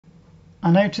I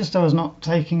noticed I was not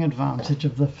taking advantage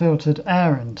of the filtered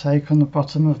air intake on the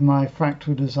bottom of my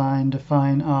Fractal Design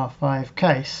Define R5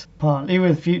 case. Partly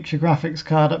with future graphics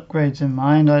card upgrades in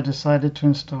mind, I decided to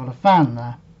install a fan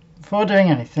there. Before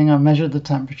doing anything, I measured the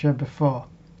temperature before.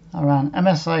 I ran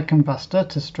MSI combustor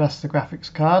to stress the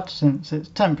graphics card, since its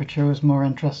temperature was more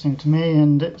interesting to me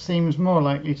and it seems more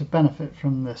likely to benefit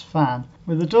from this fan.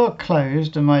 With the door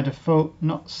closed and my default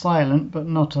not silent but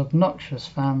not obnoxious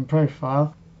fan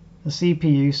profile, the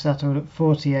CPU settled at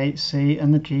 48°C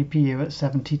and the GPU at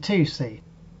 72°C.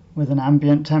 With an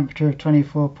ambient temperature of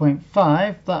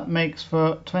 24.5, that makes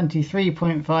for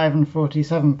 23.5 and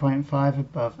 47.5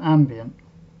 above ambient.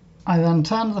 I then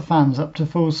turned the fans up to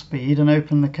full speed and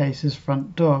opened the case's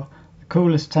front door. The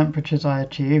coolest temperatures I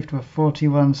achieved were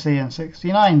 41°C and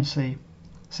 69°C,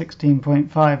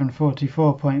 16.5 and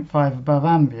 44.5 above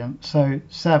ambient, so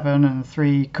 7 and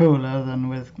 3 cooler than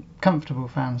with comfortable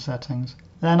fan settings.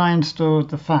 Then I installed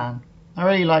the fan. I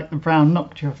really like the brown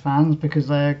Noctua fans because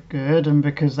they are good and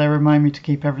because they remind me to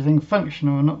keep everything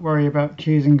functional and not worry about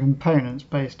choosing components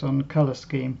based on colour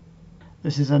scheme.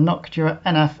 This is a Noctua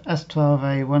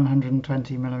NF-S12A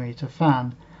 120mm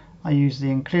fan. I use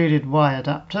the included Y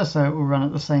adapter so it will run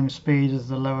at the same speed as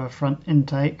the lower front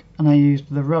intake, and I used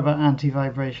the rubber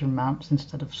anti-vibration mounts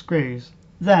instead of screws.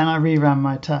 Then I reran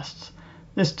my tests.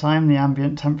 This time the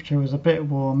ambient temperature was a bit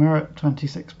warmer at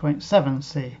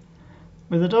 26.7°C.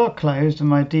 With the door closed and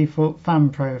my default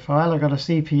fan profile, I got a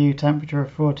CPU temperature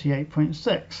of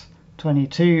 48.6,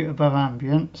 22 above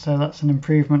ambient, so that's an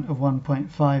improvement of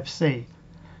 1.5°C.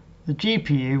 The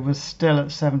GPU was still at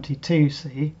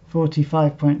 72°C,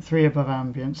 45.3 above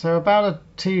ambient, so about a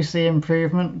 2°C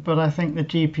improvement, but I think the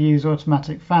GPU's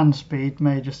automatic fan speed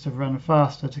may just have run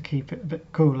faster to keep it a bit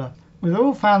cooler. With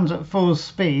all fans at full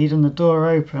speed and the door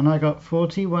open, I got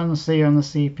 41°C on the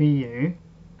CPU,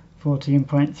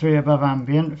 14.3 above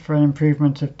ambient for an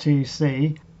improvement of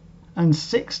 2°C, and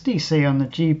 60°C on the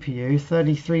GPU,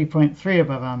 33.3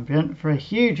 above ambient for a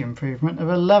huge improvement of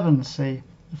 11°C.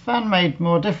 The fan made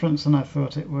more difference than I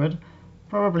thought it would.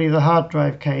 Probably the hard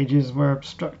drive cages were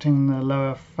obstructing the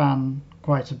lower fan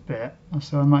quite a bit,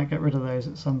 so I might get rid of those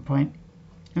at some point.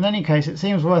 In any case, it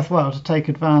seems worthwhile to take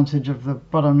advantage of the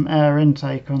bottom air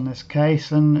intake on this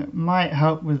case, and it might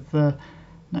help with the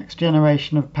next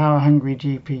generation of power-hungry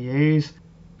GPUs.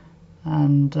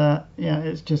 And yeah,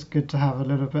 it's just good to have a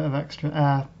little bit of extra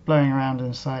air blowing around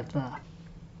inside there.